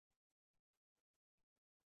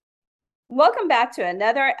Welcome back to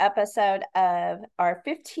another episode of our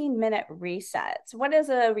 15-minute resets. What is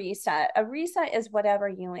a reset? A reset is whatever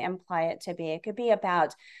you imply it to be. It could be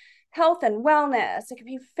about health and wellness, it could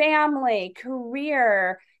be family,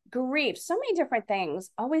 career, grief, so many different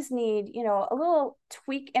things. Always need, a little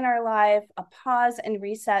tweak in our life, a pause and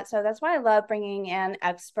reset. So that's why I love bringing in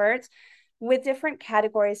experts with different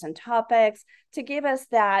categories and topics to give us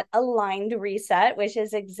that aligned reset, which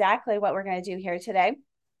is exactly what we're going to do here today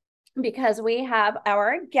because we have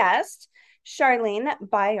our guest, Charlene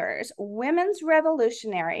Byers, women's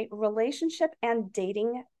revolutionary relationship and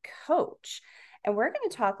dating coach. And we're going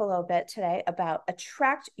to talk a little bit today about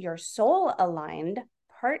attract your soul aligned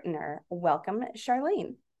partner. Welcome,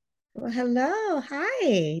 Charlene. Well, hello.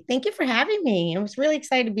 Hi. Thank you for having me. I was really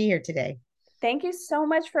excited to be here today. Thank you so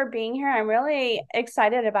much for being here. I'm really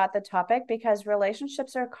excited about the topic because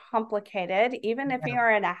relationships are complicated. Even if Yeah.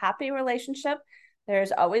 you're in a happy relationship,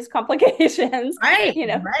 there's always complications. Right, You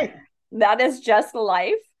know, right. that is just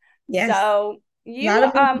life. Yes. So A you lot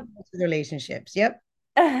of moving parts with relationships. Yep.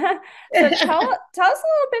 so tell us a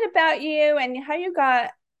little bit about you and how you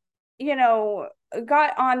you know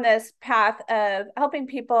got on this path of helping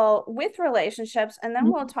people with relationships, and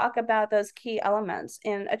then we'll talk about those key elements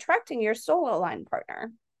in attracting your soul aligned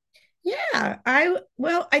partner. Yeah.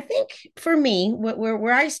 I think for me,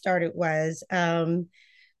 where I started was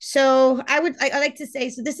so I like to say,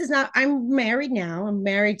 so this is not, I'm married now. I'm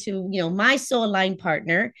married to, my soul aligned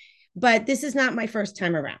partner, but this is not my first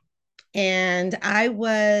time around. And I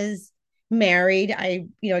was married. I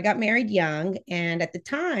got married young. And at the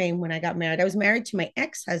time when I got married, I was married to my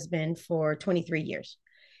ex-husband for 23 years.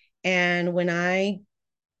 And when I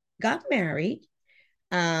got married,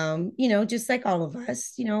 just like all of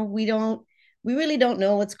us, we really don't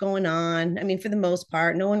know what's going on. I mean, for the most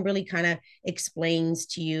part, no one really kind of explains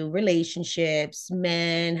to you relationships,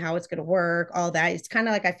 men, how it's going to work, all that. It's kind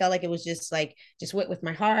of like I felt like it was just went with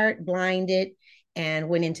my heart, blinded, and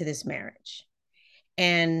went into this marriage.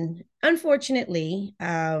 And unfortunately,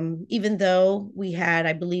 even though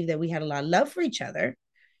I believe that we had a lot of love for each other,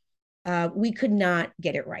 we could not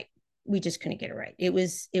get it right. We just couldn't get it right. It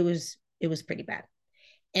was pretty bad.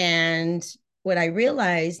 And what I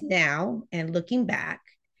realize now and looking back,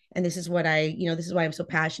 and this is why I'm so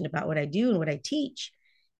passionate about what I do and what I teach,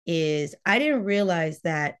 is I didn't realize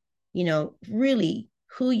that, really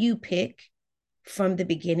who you pick from the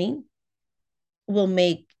beginning will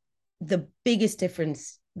make the biggest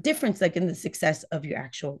difference like in the success of your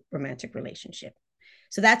actual romantic relationship.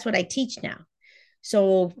 So that's what I teach now.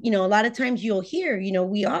 So, a lot of times you'll hear,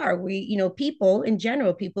 people in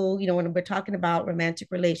general, people, when we're talking about romantic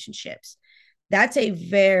relationships, that's a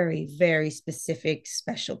very, very specific,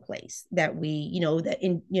 special place that that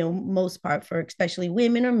in, most part for especially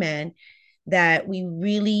women or men, that we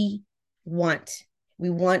really want. We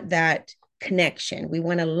want that connection. We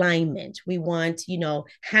want alignment. We want,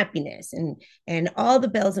 happiness and all the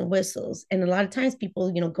bells and whistles. And a lot of times people,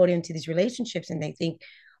 go into these relationships and they think,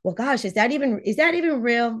 well, gosh, is that even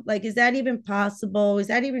real? Like, is that even possible? Is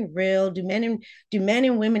that even real? Do men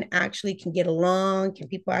and women actually can get along? Can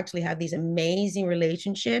people actually have these amazing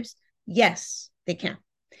relationships? Yes, they can.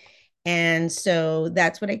 And so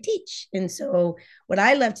that's what I teach. And so what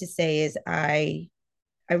I love to say is I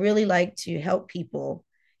really like to help people,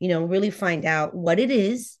 really find out what it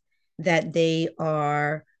is that they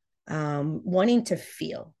are wanting to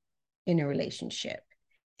feel in a relationship.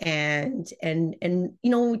 And when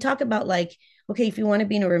we talk about, like, okay, if you want to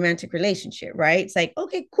be in a romantic relationship, right? It's like,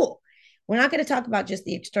 okay, cool. We're not going to talk about just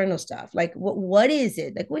the external stuff. Like, what is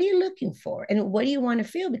it? Like, what are you looking for? And what do you want to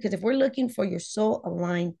feel? Because if we're looking for your soul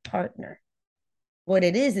aligned partner, what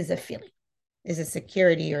it is a feeling, is a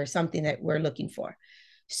security or something that we're looking for.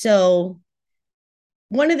 So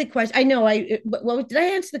one of the questions, I know, well, did I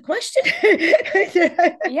answer the question?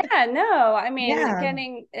 Yeah, no, I mean,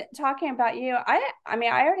 Yeah. talking about you, I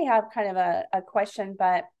mean, I already have kind of a question,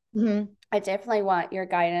 but Mhm. I definitely want your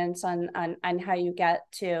guidance on how you get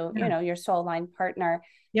to, Yeah. your soul line partner.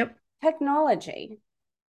 Yep. Technology.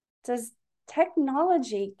 Does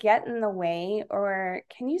technology get in the way, or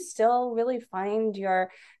can you still really find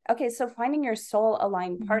okay, so finding your soul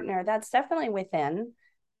aligned Mhm. partner, that's definitely within.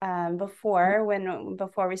 Before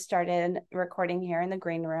we started recording here in the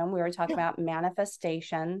green room, we were talking Yeah. about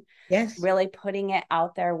manifestation, Yes. really putting it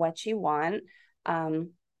out there what you want.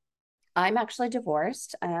 Um, I'm actually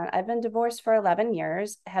divorced. I've been divorced for 11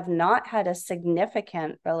 years, have not had a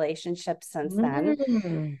significant relationship since then.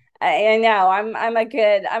 Mm. I know I'm a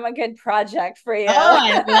good project for you. Oh,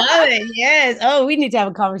 I love it. Yes. Oh, we need to have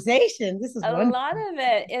a conversation. This is A lot wonderful. of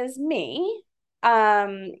it is me.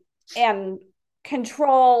 Um, and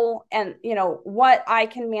control, and what I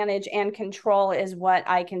can manage and control is what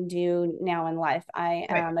I can do now in life. I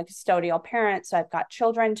Right. am a custodial parent, so I've got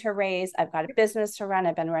children to raise, I've got a business to run.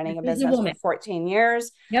 I've been You're running a a busy business for woman. 14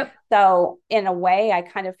 years. Yep. So in a way, I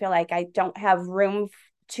kind of feel like I don't have room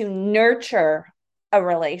to nurture a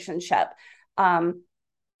relationship. um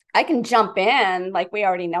I can jump in like we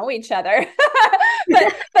already know each other.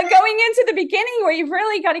 But going into the beginning where you've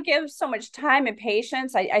really got to give so much time and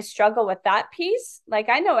patience, I struggle with that piece. Like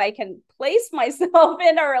I know I can place myself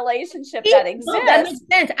in a relationship that No, that makes exists.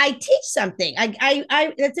 sense. I teach something.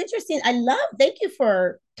 That's interesting. Thank you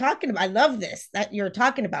for talking about, I love this, that you're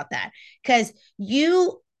talking about that, because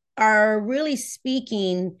you are really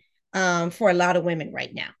speaking for a lot of women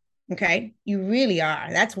right now. Okay. You really are.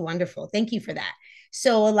 That's wonderful. Thank you for that.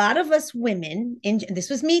 So, a lot of us women, and this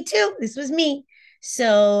was me too, this was me.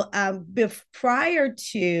 So, prior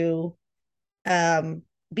to um,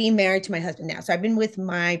 being married to my husband now. So I've been with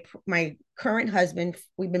my current husband.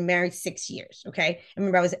 We've been married 6 years. Okay. I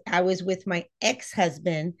remember I was with my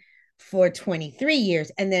ex-husband for 23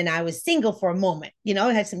 years. And then I was single for a moment.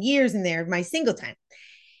 I had some years in there of my single time.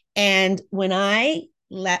 And when I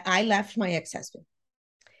left my ex-husband.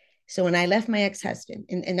 So when I left my ex-husband,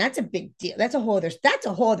 and that's a big deal. That's a whole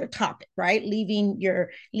other topic, right? Leaving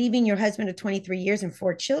your husband of 23 years and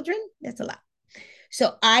 4 children, that's a lot.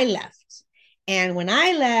 So I left. And when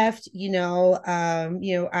I left, I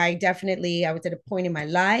was at a point in my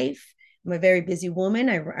life. I'm a very busy woman.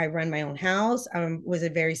 I run my own house. Was a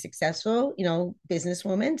very successful,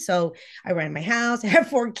 businesswoman. So I ran my house. I have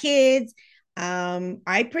 4 kids.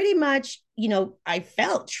 I pretty much, I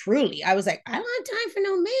felt truly, I was like, I don't have time for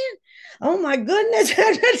no man. Oh my goodness.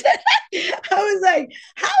 I was like,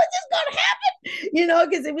 how is this going to happen?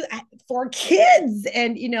 Because it was 4 kids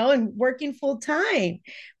and working full time.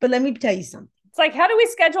 But let me tell you something. It's like, how do we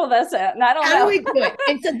schedule this in? I don't How do know. we do it?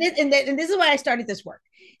 And this is why I started this work.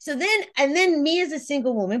 So then me as a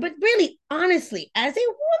single woman, but really honestly, as a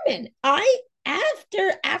woman,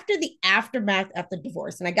 after the aftermath of the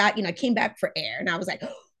divorce, and I came back for air and I was like,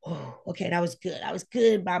 oh, okay, that was good. I was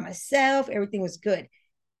good by myself. Everything was good.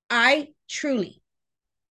 I truly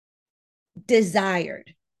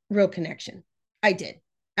desired real connection. I did.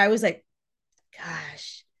 I was like,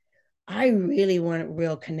 gosh, I really want a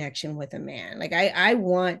real connection with a man. Like I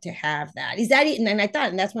want to have that. Is that even? And I thought,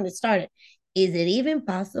 and that's when it started. Is it even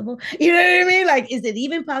possible? You know what I mean? Like, is it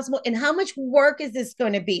even possible? And how much work is this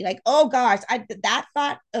going to be? Like, oh gosh, that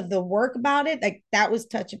thought of the work about it, like that was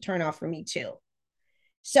touch and turn off for me too.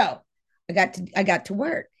 So I got to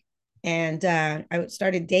work, and I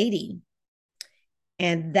started dating,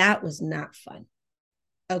 and that was not fun.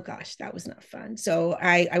 Oh gosh, that was not fun. So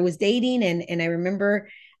I was dating, and I remember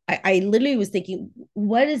I literally was thinking,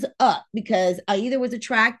 what is up? Because I was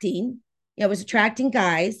attracting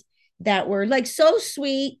guys that were like so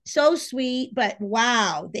sweet, but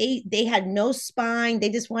wow, they had no spine. They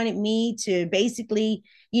just wanted me to basically,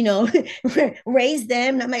 raise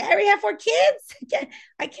them. And I'm like, I already have 4 kids.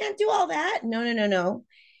 I can't do all that. No, no, no, no.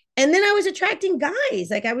 And then I was attracting guys.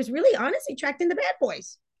 Like I was really honestly attracting the bad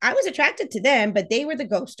boys. I was attracted to them, but they were the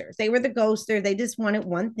ghosters. They were the ghoster. They just wanted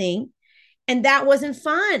one thing. And that wasn't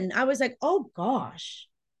fun. I was like, oh gosh,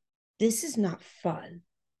 this is not fun.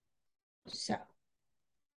 So,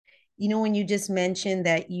 when you just mentioned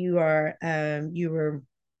that you were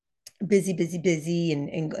busy, busy, busy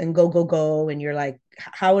and go, go, go. And you're like,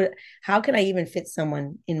 how can I even fit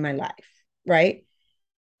someone in my life? Right.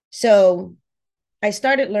 So I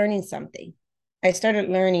started learning something. I started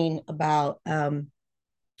learning about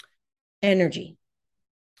energy,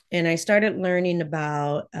 and I started learning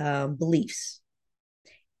about beliefs.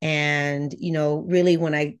 And really,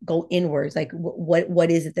 when I go inwards, like what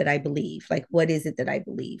is it that I believe? Like what is it that I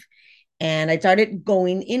believe? And I started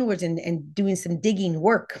going inwards and doing some digging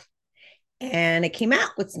work, and I came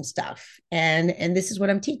out with some stuff. And this is what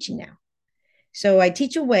I'm teaching now. So I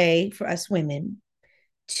teach a way for us women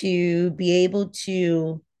to be able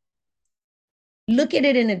to look at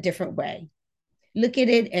it in a different way, look at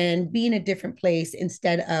it and be in a different place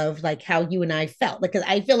instead of like how you and I felt. Like, cause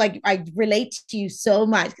I feel like I relate to you so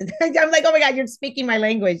much. I'm like, oh my God, you're speaking my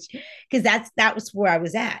language. Cause that was where I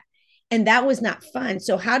was at. And that was not fun.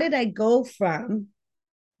 So how did I go from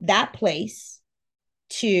that place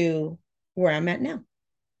to where I'm at now?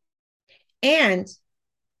 And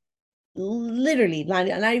literally, I'm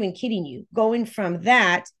not even kidding you, going from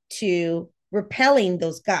that to repelling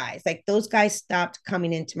those guys. Like those guys stopped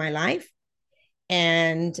coming into my life,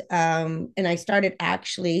 and I started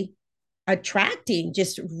actually attracting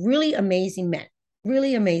just really amazing men,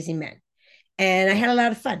 and I had a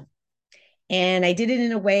lot of fun. and I did it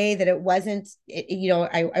in a way that it wasn't,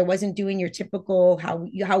 I wasn't doing your typical how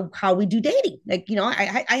we do dating. Like,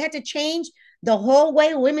 I had to change the whole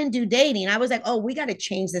way women do dating. I was like, oh, we got to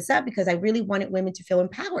change this up because I really wanted women to feel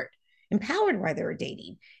empowered while they were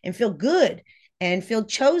dating and feel good and feel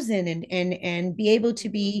chosen and be able to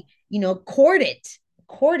be,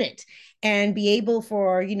 courted and be able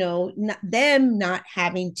for, them not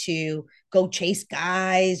having to go chase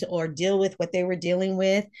guys or deal with what they were dealing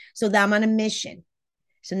with. So that I'm on a mission.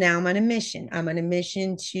 So now I'm on a mission. I'm on a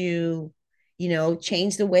mission to,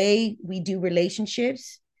 change the way we do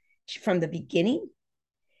relationships from the beginning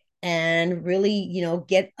and really,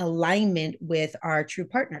 get alignment with our true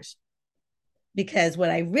partners. Because what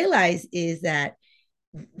I realize is that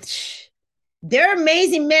there are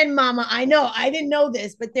amazing men, mama. I know I didn't know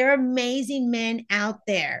this, but there are amazing men out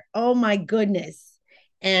there. Oh my goodness.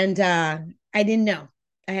 And I didn't know.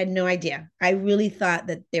 I had no idea. I really thought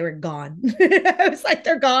that they were gone. I was like,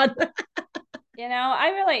 they're gone.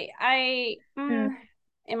 I Yeah.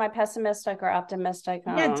 am I pessimistic or optimistic?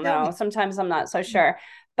 I Yeah, don't tell know. me. Sometimes I'm not so sure.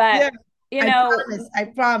 But, Yeah, you I know, promise. I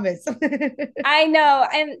promise. I know.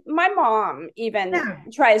 And my mom even Yeah,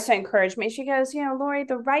 tries to encourage me. She goes, Lori,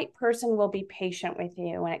 the right person will be patient with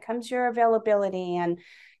you when it comes to your availability and,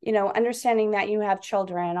 understanding that you have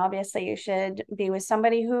children. Obviously, you should be with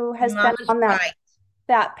somebody who has been mama's on that right.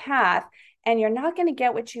 that path, and you're not going to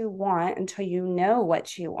get what you want until you know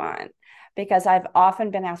what you want. Because I've often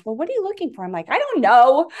been asked, well, what are you looking for? I'm like, I don't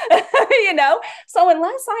know. So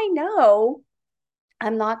unless I know,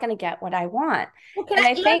 I'm not going to get what I want. Well, can And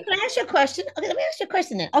I I think, can I ask you a question? Okay, let me ask you a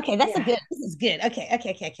question then. Okay, that's a yeah, good. This is good. Okay.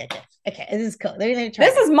 Okay, this is cool. Let me try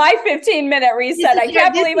this this. is my 15-minute This reset. is I your.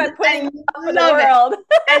 can't This believe is. I'm putting I this out for the love it. world.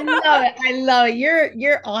 I love it. I love it.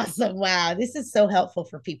 You're awesome. Wow, this is so helpful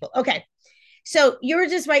for people. Okay, so you were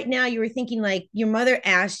just right now. You were thinking like your mother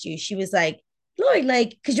asked you. She was like, Lloyd, like,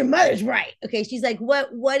 because your mother's right. Okay, she's like,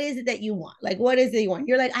 what is it that you want? Like, what is it you want?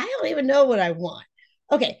 You're like, I don't even know what I want.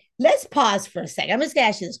 Okay, let's pause for a second. I'm just gonna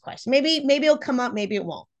ask you this question. Maybe it'll come up. Maybe it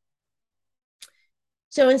won't.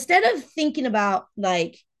 So instead of thinking about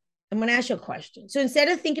like, I'm going to ask you a question. So instead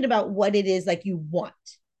of thinking about what it is like you want,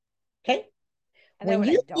 okay, I know when what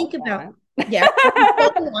I you think don't about, want. yeah, what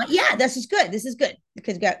you don't want, yeah, this is good. This is good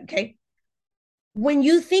because you got, okay. When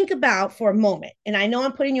you think about for a moment, and I know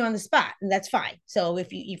I'm putting you on the spot, and that's fine. So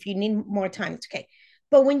if you need more time, it's okay.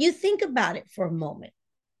 But when you think about it for a moment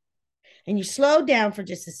and you slow down for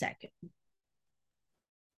just a second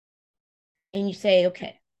and you say,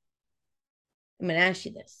 okay, I'm going to ask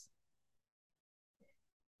you this.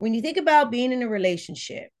 When you think about being in a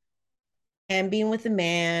relationship and being with a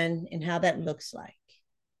man and how that looks like,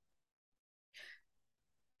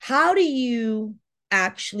 how do you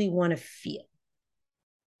actually want to feel?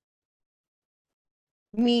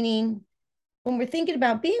 Meaning, when we're thinking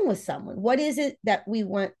about being with someone, what is it that we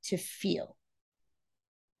want to feel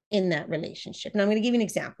in that relationship? And I'm going to give you an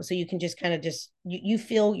example so you can just kind of you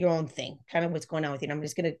feel your own thing, kind of what's going on with you. And I'm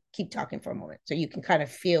just going to keep talking for a moment so you can kind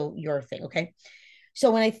of feel your thing. Okay.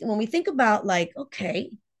 So when we think about like,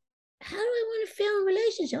 okay, how do I want to feel in a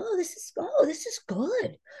relationship? This is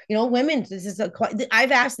good. Women,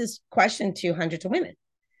 I've asked this question to hundreds of women.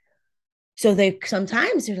 So they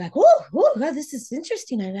sometimes they're like, oh, God, this is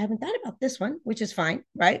interesting. I haven't thought about this one, which is fine,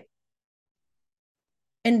 right?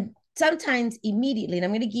 And sometimes immediately, and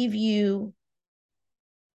I'm going to give you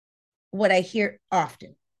what I hear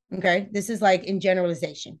often. Okay. This is like in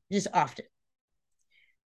generalization, just often.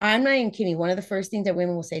 I'm not even kidding. One of the first things that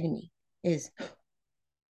women will say to me is,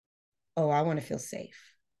 oh, I want to feel safe.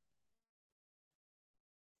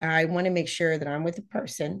 I want to make sure that I'm with a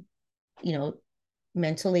person, you know,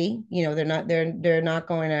 mentally, they're not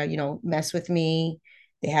going to, mess with me.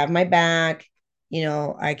 They have my back.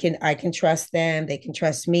 I can trust them. They can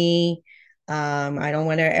trust me. I don't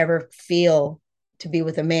want to ever feel to be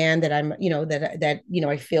with a man that I'm,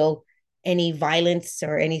 I feel any violence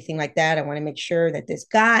or anything like that. I want to make sure that this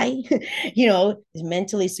guy, is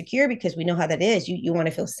mentally secure because we know how that is. You want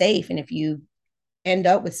to feel safe. And if you end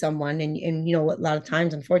up with someone and a lot of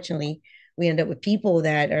times unfortunately we end up with people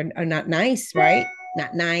that are not nice, right?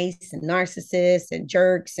 Not nice and narcissists and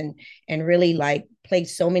jerks and really like play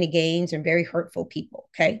so many games and very hurtful people.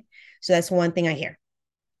 Okay, so that's one thing I hear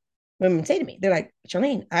women say to me. They're like,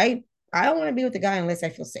 Charlene, I don't want to be with the guy unless I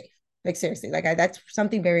feel safe. Like seriously, like that's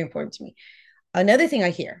something very important to me. Another thing I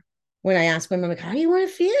hear when I ask women, like, how do you want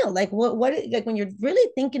to feel? Like, like when you're really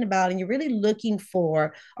thinking about and you're really looking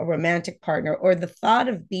for a romantic partner or the thought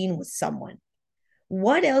of being with someone,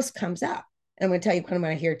 what else comes up? And I'm going to tell you kind of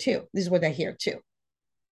what I hear too. This is what I hear too.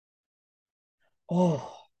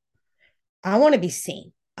 Oh, I want to be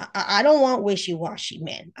seen. I don't want wishy-washy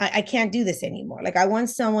men. I can't do this anymore. Like I want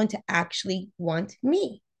someone to actually want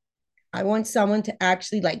me. I want someone to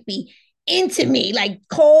actually like be into me, like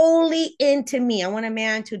wholly into me. I want a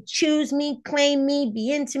man to choose me, claim me,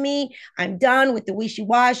 be into me. I'm done with the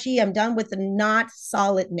wishy-washy. I'm done with the not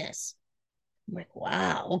solidness. I'm like,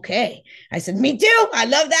 wow, okay. I said, me too. I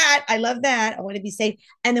love that. I love that. I want to be safe.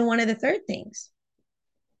 And then one of the third things,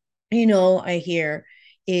 I hear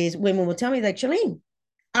is women will tell me, like, Shalene,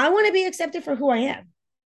 I want to be accepted for who I am.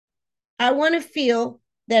 I want to feel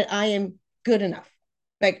that I am good enough.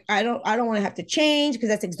 Like I don't want to have to change because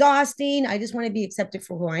that's exhausting. I just want to be accepted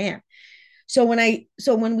for who I am. So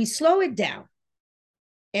when we slow it down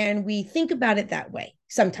and we think about it that way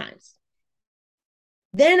sometimes,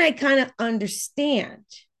 then I kind of understand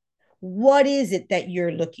what is it that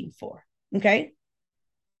you're looking for. Okay.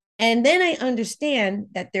 And then I understand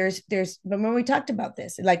that there's remember we talked about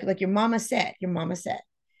this, like your mama said,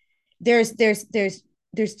 there's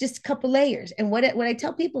just a couple layers. And what I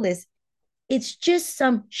tell people is it's just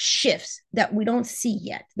some shifts that we don't see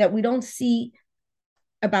yet, that we don't see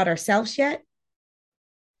about ourselves yet,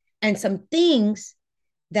 and some things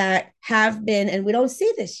that have been, and we don't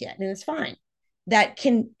see this yet, and it's fine, that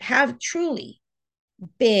can have truly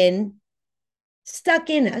been stuck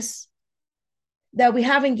in us that we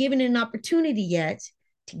haven't given an opportunity yet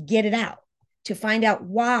to get it out, to find out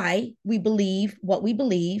why we believe what we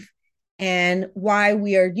believe and why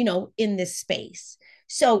we are, in this space.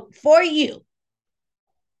 So for you,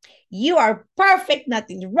 you are perfect.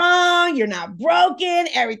 Nothing's wrong. You're not broken.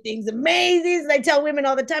 Everything's amazing. And I tell women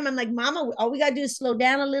all the time, I'm like, Mama, all we got to do is slow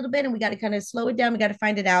down a little bit and we got to kind of slow it down. We got to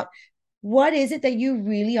find it out. What is it that you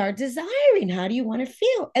really are desiring? How do you want to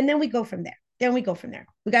feel? And then we go from there.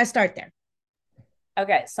 We got to start there.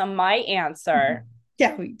 Okay. So my answer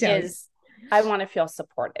Tell me. is I want to feel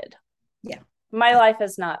supported. Yeah. My life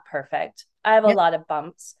is not perfect. I have a Yep. lot of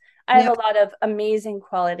bumps. I have Yep. a lot of amazing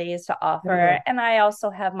qualities to offer, and I also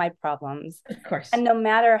have my problems. Of course. And no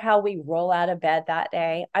matter how we roll out of bed that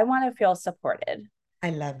day, I want to feel supported.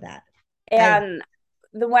 I love that. And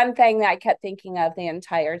the one thing that I kept thinking of the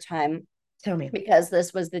entire time, Tell me. because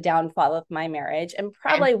this was the downfall of my marriage and Okay.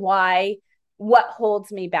 probably why what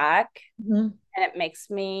holds me back, Mhm. and it makes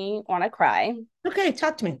me want to cry. Okay.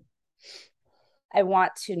 Talk to me. I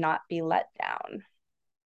want to not be let down.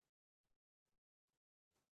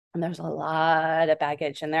 And there's a lot of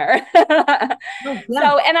baggage in there. Oh, yeah.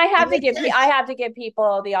 So, and That makes I sense. have to give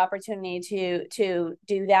people the opportunity to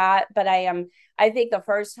do that. But I think the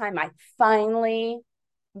first time I finally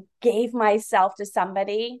gave myself to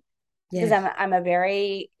somebody, because Yes. I'm a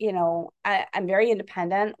very, I'm very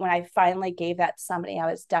independent. When I finally gave that to somebody,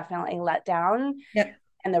 I was definitely let down. Yep.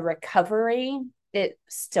 And the recovery, it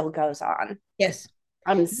still goes on. Yes.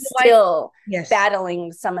 I'm You know what? still Yes.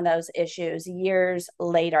 battling some of those issues years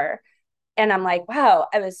later. And I'm like, wow,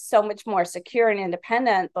 I was so much more secure and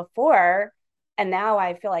independent before. And now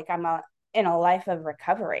I feel like in a life of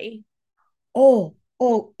recovery. Oh.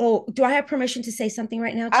 Do I have permission to say something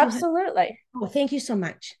right now too, hun? Absolutely. Oh, thank you so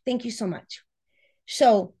much. Thank you so much.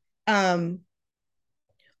 So, wow.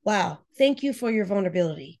 Thank you for your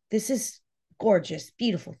vulnerability. This is gorgeous,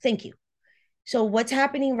 beautiful. Thank you. So, what's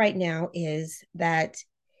happening right now is that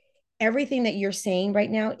everything that you're saying right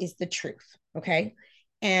now is the truth. Okay.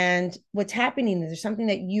 And what's happening is there's something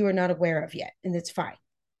that you are not aware of yet, and it's fine.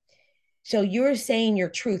 So, you're saying your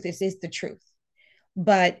truth is the truth.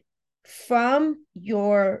 But from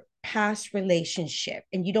your past relationship,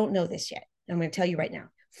 and you don't know this yet, I'm going to tell you right now,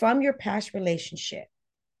 from your past relationship,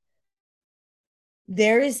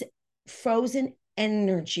 there is frozen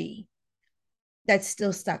energy that's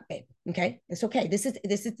still stuck, babe. Okay. It's okay.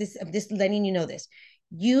 I'm just letting you know this.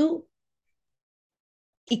 You,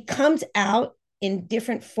 it comes out in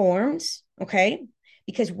different forms. Okay.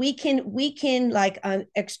 Because we can like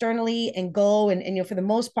externally and go and for the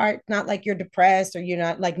most part, not like you're depressed or you're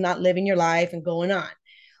not like not living your life and going on.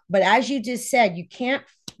 But as you just said, you can't,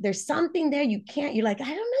 there's something there you can't, you're like, I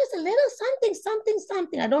don't know, it's a little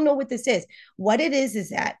something. I don't know what this is. What it is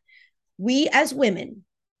that we as women,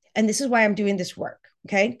 and this is why I'm doing this work,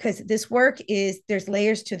 okay? Because this work is, there's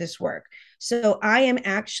layers to this work. So I am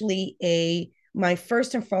actually my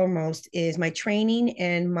first and foremost is my training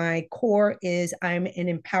and my core is I'm an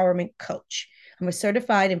empowerment coach. I'm a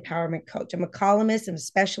certified empowerment coach. I'm a columnist, I'm a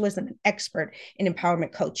specialist, I'm an expert in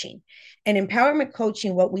empowerment coaching. And empowerment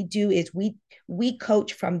coaching, what we do is we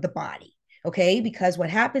coach from the body, okay? Because what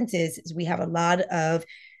happens is we have a lot of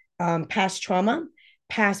past trauma,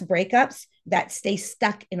 past breakups that stay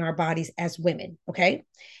stuck in our bodies as women, okay?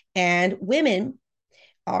 And women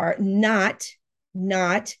are not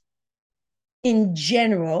in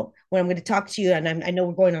general, when I'm going to talk to you, and I know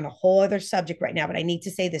we're going on a whole other subject right now, but I need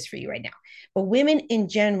to say this for you right now. But women in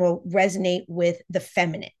general resonate with the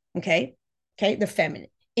feminine, okay? Okay, the feminine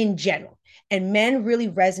in general. And men really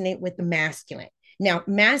resonate with the masculine. Now,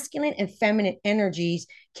 masculine and feminine energies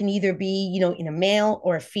can either be, in a male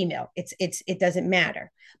or a female. It doesn't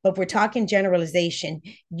matter. But if we're talking generalization,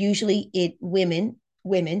 usually women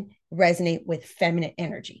resonate with feminine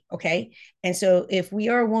energy, okay? And so if we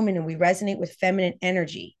are a woman and we resonate with feminine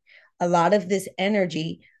energy, a lot of this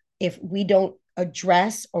energy, if we don't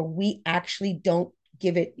address or we actually don't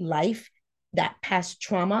give it life, that past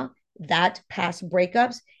trauma, that past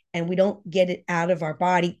breakups, and we don't get it out of our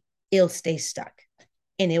body, it'll stay stuck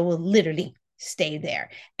and it will literally stay there.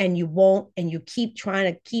 And you won't, and you keep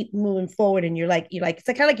trying to keep moving forward. And it's like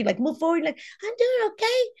kind of like you like move forward, like, I'm doing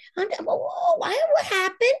okay. What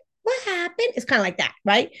happened? What happened? It's kind of like that,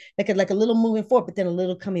 right? Like a little moving forward, but then a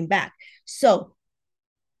little coming back. So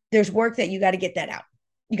there's work that you got to get that out.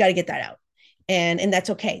 You got to get that out. And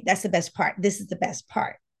that's okay. That's the best part. This is the best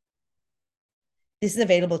part. This is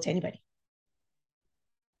available to anybody.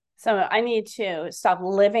 So I need to stop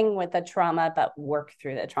living with the trauma, but work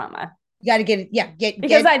through the trauma. You got to get it. Yeah.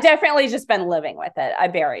 Because I definitely just been living with it. I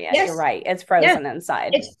bury it. Yes. You're right. It's Yes. frozen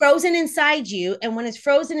inside. It's frozen inside you. And when it's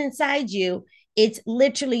frozen inside you, it's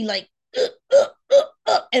literally like,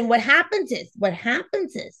 and what happens is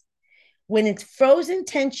when it's frozen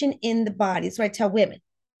tension in the body, that's what I tell women,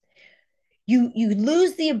 you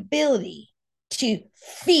lose the ability to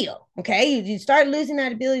feel. Okay, you start losing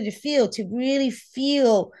that ability to feel, to really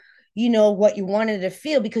feel, what you wanted to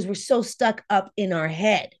feel, because we're so stuck up in our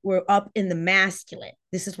head. We're up in the masculine.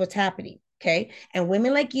 This is what's happening. Okay. And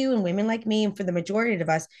women like you and women like me, and for the majority of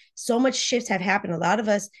us, so much shifts have happened. A lot of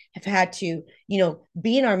us have had to,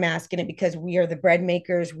 be in our masculine because we are the bread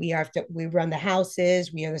makers. We run the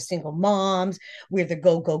houses. We are the single moms. We're the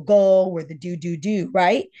go, go, go. We're the do, do, do.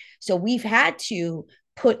 Right. So we've had to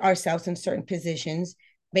put ourselves in certain positions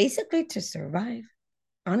basically to survive.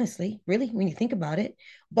 Honestly, really, when you think about it.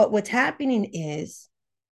 But what's happening is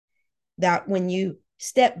that when you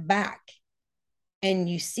step back and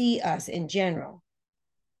you see us in general,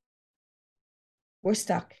 we're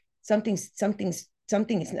stuck. Something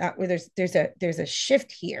is not where there's a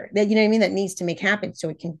shift here that, what I mean, that needs to make happen so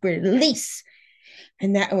it can release,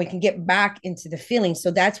 and we can get back into the feeling.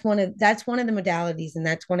 So that's one of the modalities, and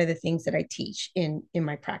that's one of the things that I teach in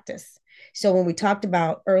my practice. So when we talked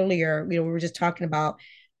about earlier, we were just talking about,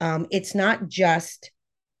 it's not just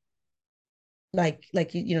like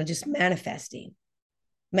just manifesting.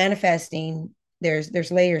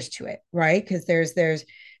 There's layers to it, right? Because there's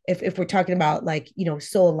if we're talking about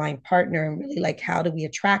soul aligned partner, and really like how do we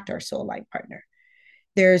attract our soul aligned partner,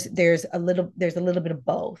 there's a little bit of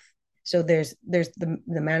both. So there's the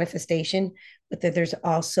manifestation, but there's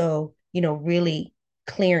also really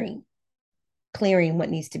clearing what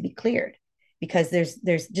needs to be cleared, because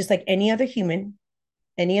there's just like any other human.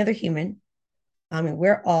 I mean,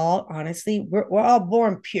 we're all honestly, we're all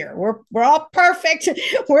born pure. We're all perfect.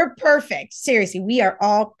 We're perfect. Seriously, we are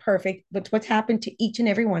all perfect. But what's happened to each and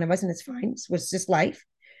every one of us, and it's fine. It was just life.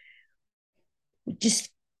 Just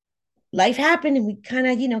life happened, and we kind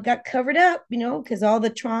of, got covered up, because all the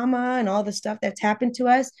trauma and all the stuff that's happened to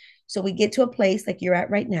us. So we get to a place like you're at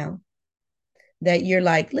right now, that you're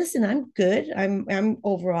like, listen, I'm good. I'm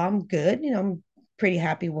overall, I'm good. I'm a pretty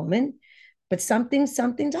happy woman, but something's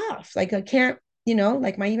off. Like I can't,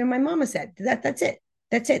 like even my mama said, that's it.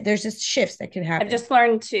 That's it. There's just shifts that can happen. I've just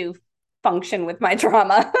learned to function with my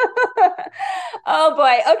trauma. Oh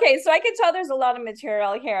boy. Okay, so I can tell there's a lot of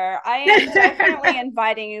material here. I am definitely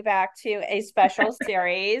inviting you back to a special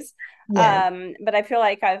series. Yes. But I feel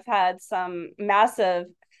like I've had some massive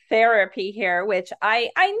therapy here, which I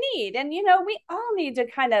need. And we all need to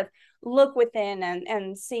kind of look within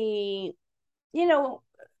and see,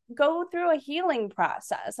 go through a healing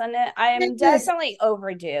process. And I am Yes. definitely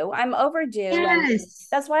overdue. I'm overdue. And Yes.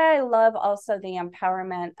 that's why I love also the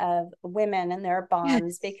empowerment of women and their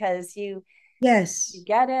bonds, Yes. because you Yes.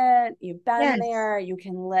 get it, you've been Yes. there, you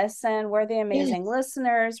can listen. We're the amazing Yes.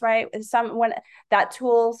 listeners, right? When that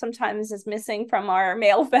tool sometimes is missing from our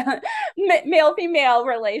male female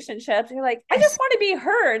relationships, you're like, I just Yes. want to be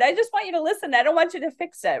heard. I just want you to listen. I don't want you to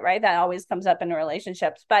fix it, right? That always comes up in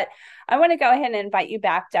relationships. But I want to go ahead and invite you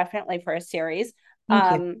back definitely for a series. Thank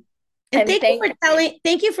you. And And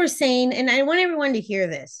thank you for saying, and I want everyone to hear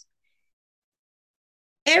this.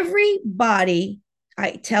 Everybody,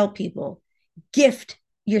 I tell people, gift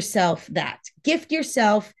gift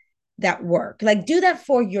yourself that work. Like do that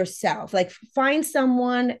for yourself. Like find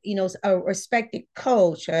someone, a respected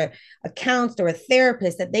coach, a counselor, a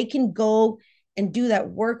therapist that they can go and do that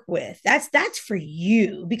work with. That's for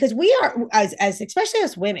you, because we are, as especially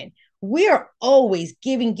as women, we are always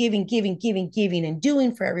giving and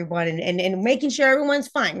doing for everyone, and making sure everyone's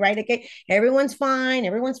fine, right? Okay, everyone's fine.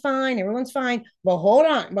 But hold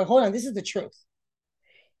on, this is the truth.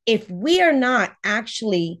 If we are not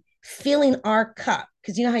actually filling our cup,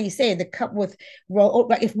 because you know how you say the cup with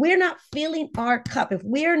roll, if we're not filling our cup, if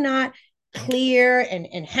we're not clear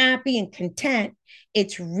and happy and content,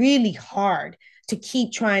 it's really hard to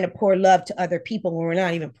keep trying to pour love to other people when we're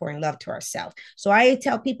not even pouring love to ourselves. So I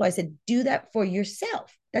tell people, I said, do that for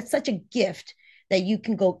yourself. That's such a gift that you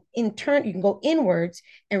can go you can go inwards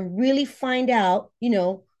and really find out,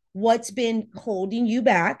 what's been holding you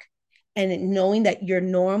back, and knowing that you're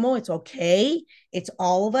normal, it's okay, it's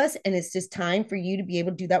all of us, and it's just time for you to be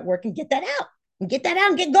able to do that work and get that out and get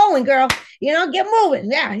going, girl. Get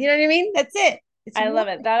moving. Yeah, you know what I mean. That's it. It's I one. love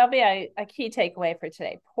it. That'll be a key takeaway for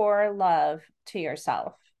today. Pour love to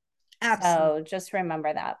yourself. Absolutely. So just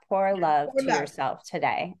remember that. Pour love Pour to love. yourself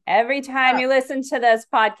today. Every time you listen to this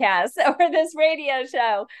podcast or this radio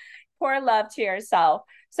show, pour love to yourself.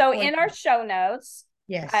 So Pour in our love. show notes,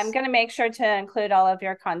 I'm Yes. going to make sure to include all of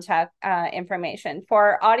your contact information.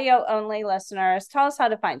 For audio only listeners, tell us how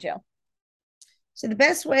to find you. So the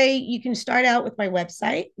best way, you can start out with my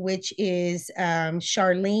website, which is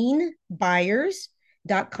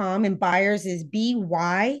charlenebyers.com, and Byers is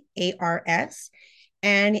Byars.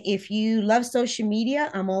 And if you love social media,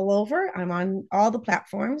 I'm all over. I'm on all the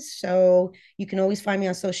platforms. So you can always find me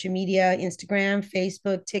on social media: Instagram,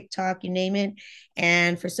 Facebook, TikTok, you name it.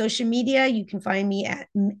 And for social media, you can find me at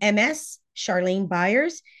MS Charlene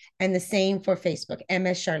Byers, and the same for Facebook,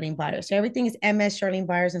 MS Charlene Byers. So everything is MS Charlene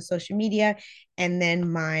Byers on social media. And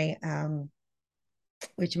then my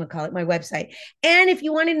what you call it, my website. And if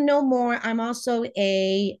you wanted to know more, I'm also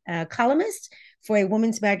a columnist for a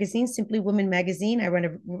women's magazine, Simply Women Magazine. I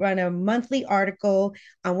run a monthly article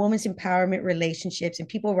on women's empowerment, relationships, and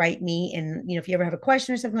people write me. And if you ever have a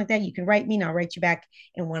question or something like that, you can write me, and I'll write you back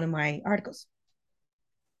in one of my articles.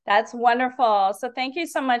 That's wonderful. So thank you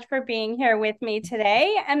so much for being here with me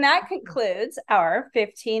today. And that concludes our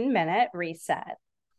 15-minute reset.